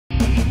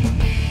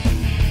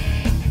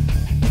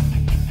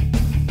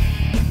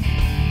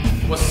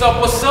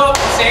What's up?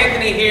 It's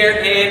Anthony here,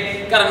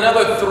 and got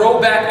another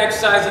throwback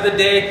exercise of the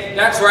day.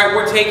 That's right,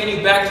 we're taking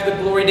you back to the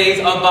glory days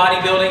of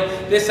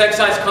bodybuilding. This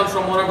exercise comes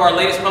from one of our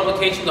latest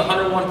publications,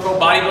 101 Pro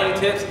Bodybuilding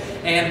Tips.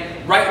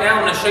 And right now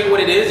I'm going to show you what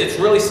it is. It's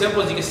really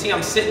simple. As you can see,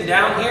 I'm sitting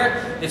down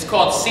here. It's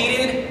called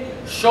seated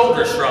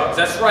shoulder shrugs.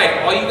 That's right.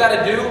 All you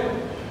got to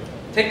do,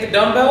 take the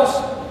dumbbells,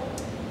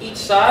 each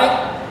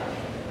side,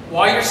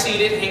 while you're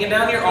seated, hanging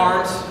down your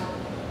arms,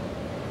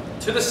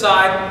 to the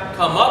side,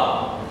 come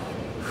up,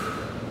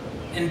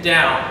 and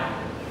down,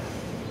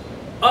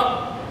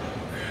 up,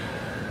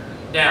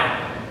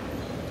 down,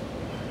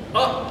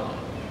 up,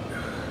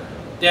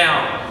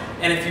 down.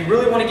 And if you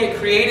really want to get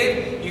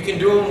creative, you can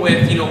do them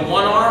with,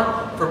 one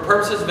arm. For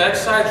purposes of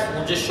exercise,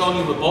 we're just showing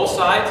you with both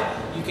sides.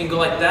 You can go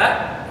like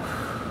that,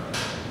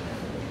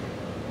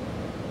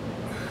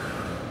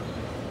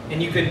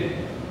 and you could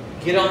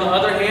get on the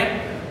other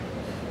hand.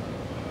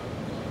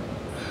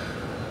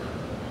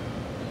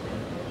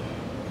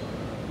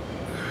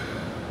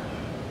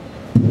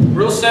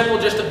 Real simple,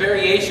 just a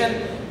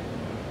variation.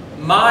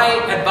 My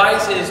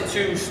advice is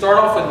to start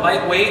off with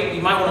lightweight.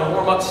 You might want to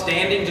warm up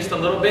standing just a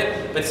little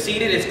bit, but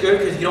seated is good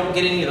because you don't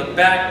get any of the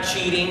back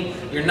cheating.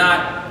 You're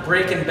not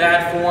breaking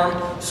bad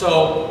form.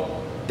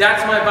 So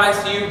that's my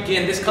advice to you.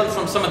 Again, this comes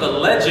from some of the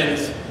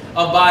legends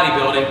of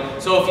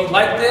bodybuilding. So if you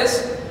like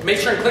this, make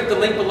sure and click the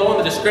link below in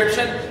the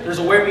description. There's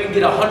a way where you can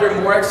get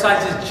 100 more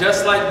exercises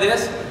just like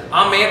this.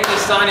 I'm Anthony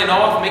signing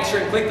off. Make sure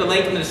and click the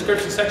link in the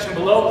description section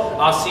below.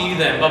 I'll see you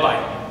then.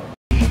 Bye-bye.